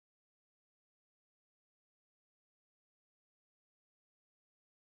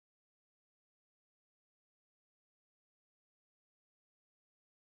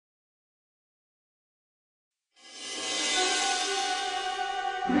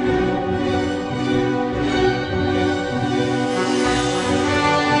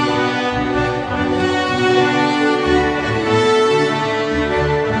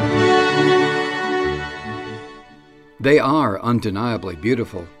They are undeniably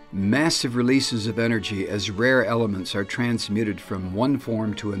beautiful, massive releases of energy as rare elements are transmuted from one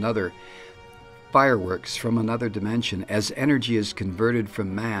form to another, fireworks from another dimension as energy is converted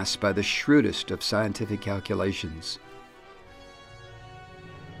from mass by the shrewdest of scientific calculations.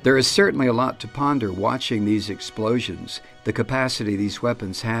 There is certainly a lot to ponder watching these explosions, the capacity these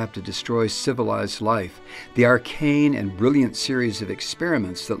weapons have to destroy civilized life, the arcane and brilliant series of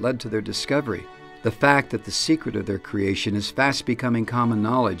experiments that led to their discovery, the fact that the secret of their creation is fast becoming common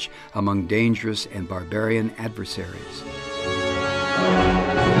knowledge among dangerous and barbarian adversaries.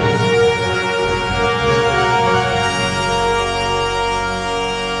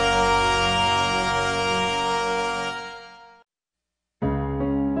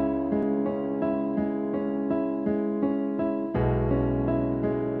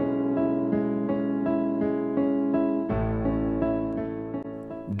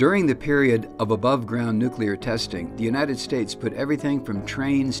 During the period of above-ground nuclear testing, the United States put everything from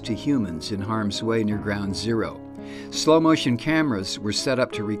trains to humans in harm's way near ground zero. Slow-motion cameras were set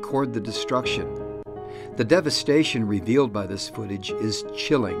up to record the destruction. The devastation revealed by this footage is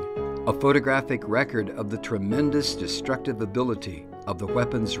chilling, a photographic record of the tremendous destructive ability of the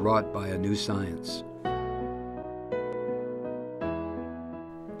weapons wrought by a new science.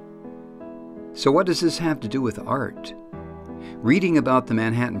 So what does this have to do with art? Reading about the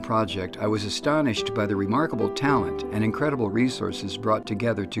Manhattan Project, I was astonished by the remarkable talent and incredible resources brought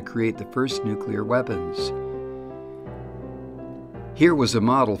together to create the first nuclear weapons. Here was a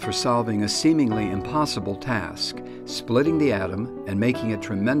model for solving a seemingly impossible task, splitting the atom and making a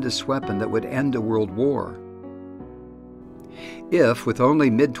tremendous weapon that would end a world war. If, with only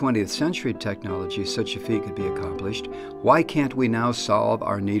mid-20th century technology, such a feat could be accomplished, why can't we now solve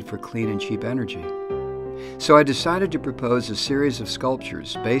our need for clean and cheap energy? So I decided to propose a series of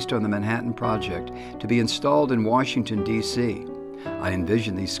sculptures based on the Manhattan Project to be installed in Washington, D.C. I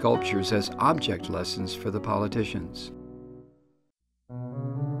envision these sculptures as object lessons for the politicians.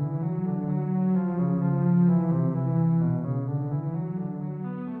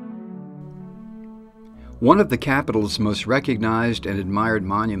 One of the capital's most recognized and admired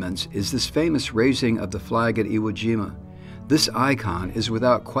monuments is this famous raising of the flag at Iwo Jima. This icon is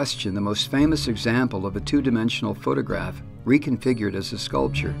without question the most famous example of a two-dimensional photograph reconfigured as a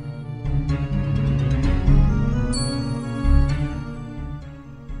sculpture.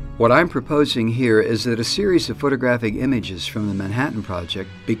 What I'm proposing here is that a series of photographic images from the Manhattan Project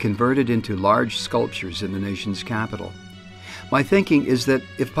be converted into large sculptures in the nation's capital. My thinking is that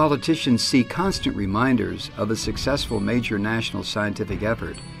if politicians see constant reminders of a successful major national scientific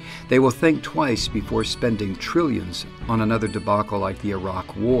effort, they will think twice before spending trillions on another debacle like the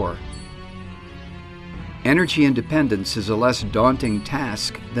Iraq War. Energy independence is a less daunting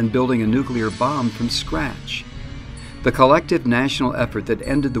task than building a nuclear bomb from scratch. The collective national effort that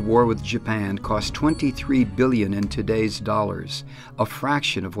ended the war with Japan cost $23 billion in today's dollars, a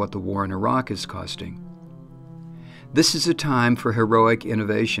fraction of what the war in Iraq is costing. This is a time for heroic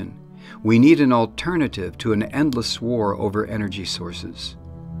innovation. We need an alternative to an endless war over energy sources.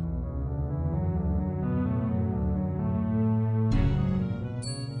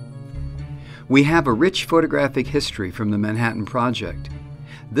 We have a rich photographic history from the Manhattan Project.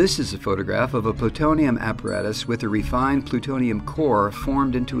 This is a photograph of a plutonium apparatus with a refined plutonium core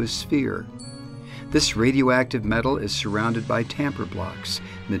formed into a sphere. This radioactive metal is surrounded by tamper blocks,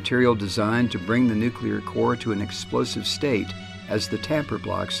 material designed to bring the nuclear core to an explosive state as the tamper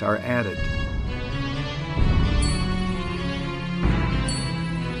blocks are added.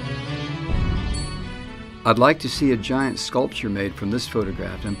 I'd like to see a giant sculpture made from this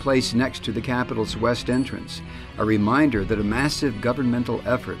photograph and placed next to the Capitol's west entrance, a reminder that a massive governmental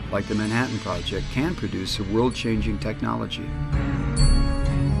effort like the Manhattan Project can produce a world-changing technology.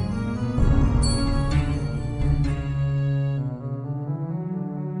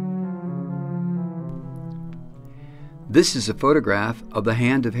 This is a photograph of the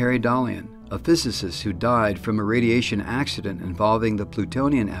hand of Harry Dalian, a physicist who died from a radiation accident involving the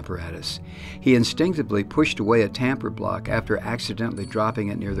plutonium apparatus. He instinctively pushed away a tamper block after accidentally dropping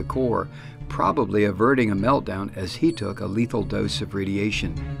it near the core, probably averting a meltdown as he took a lethal dose of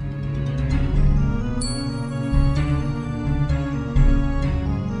radiation.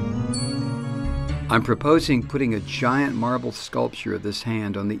 I'm proposing putting a giant marble sculpture of this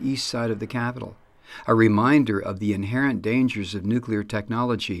hand on the east side of the Capitol, a reminder of the inherent dangers of nuclear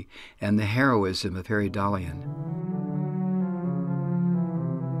technology and the heroism of Harry Dalian.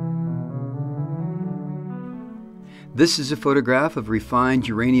 This is a photograph of refined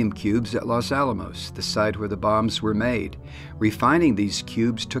uranium cubes at Los Alamos, the site where the bombs were made. Refining these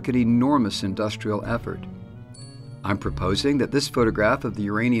cubes took an enormous industrial effort. I'm proposing that this photograph of the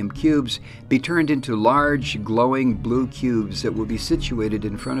uranium cubes be turned into large, glowing blue cubes that will be situated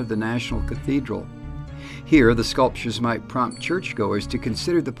in front of the National Cathedral. Here, the sculptures might prompt churchgoers to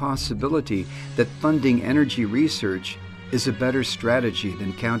consider the possibility that funding energy research is a better strategy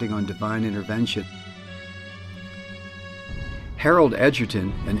than counting on divine intervention. Harold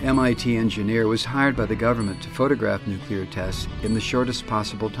Edgerton, an MIT engineer, was hired by the government to photograph nuclear tests in the shortest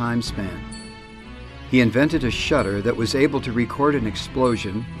possible time span. He invented a shutter that was able to record an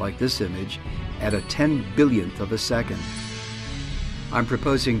explosion, like this image, at a 10/1000th of a second. I'm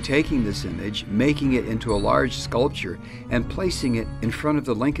proposing taking this image, making it into a large sculpture, and placing it in front of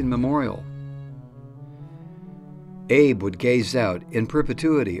the Lincoln Memorial. Abe would gaze out in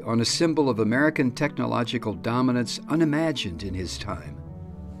perpetuity on a symbol of American technological dominance unimagined in his time.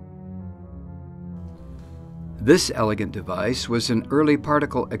 This elegant device was an early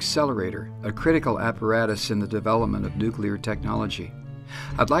particle accelerator, a critical apparatus in the development of nuclear technology.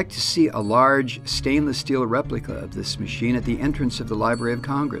 I'd like to see a large stainless steel replica of this machine at the entrance of the Library of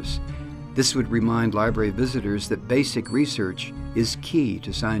Congress. This would remind library visitors that basic research is key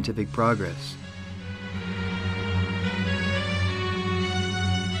to scientific progress.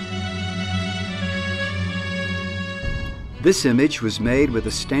 This image was made with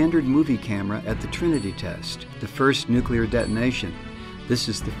a standard movie camera at the Trinity test, the first nuclear detonation. This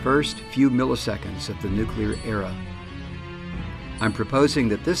is the first few milliseconds of the nuclear era. I'm proposing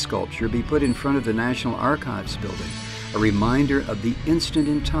that this sculpture be put in front of the National Archives building, a reminder of the instant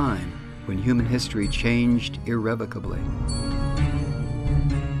in time when human history changed irrevocably.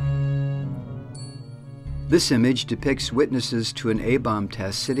 This image depicts witnesses to an A-bomb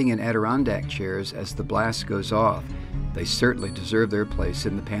test sitting in Adirondack chairs as the blast goes off. They certainly deserve their place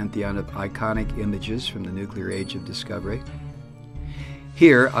in the pantheon of iconic images from the nuclear age of discovery.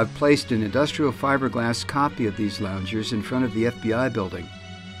 Here, I've placed an industrial fiberglass copy of these loungers in front of the FBI building.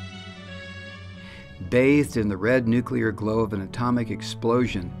 Bathed in the red nuclear glow of an atomic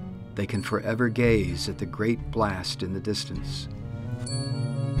explosion, they can forever gaze at the great blast in the distance.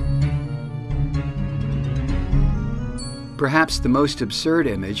 Perhaps the most absurd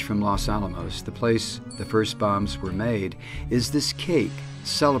image from Los Alamos, the place the first bombs were made, is this cake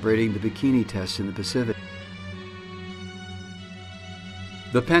celebrating the bikini tests in the Pacific.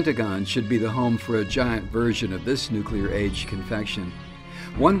 The Pentagon should be the home for a giant version of this nuclear age confection.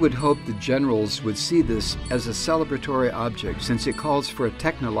 One would hope the generals would see this as a celebratory object, since it calls for a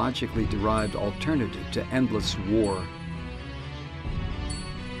technologically derived alternative to endless war.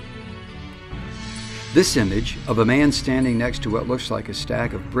 This image of a man standing next to what looks like a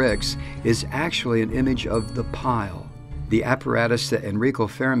stack of bricks is actually an image of the pile, the apparatus that Enrico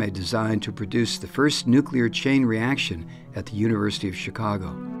Fermi designed to produce the first nuclear chain reaction at the University of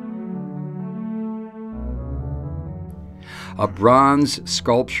Chicago. A bronze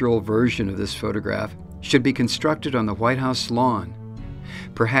sculptural version of this photograph should be constructed on the White House lawn.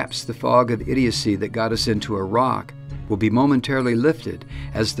 Perhaps the fog of idiocy that got us into Iraq will be momentarily lifted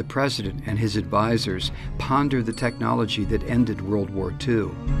as the President and his advisors ponder the technology that ended World War II.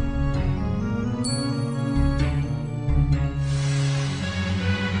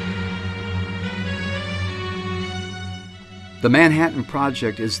 The Manhattan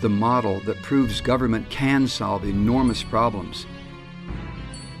Project is the model that proves government can solve enormous problems.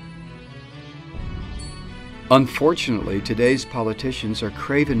 Unfortunately, today's politicians are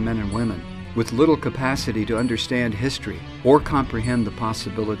craven men and women with little capacity to understand history or comprehend the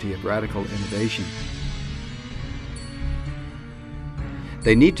possibility of radical innovation.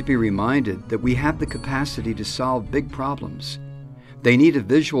 They need to be reminded that we have the capacity to solve big problems. They need a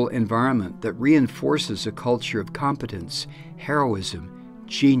visual environment that reinforces a culture of competence, heroism,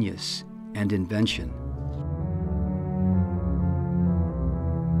 genius, and invention.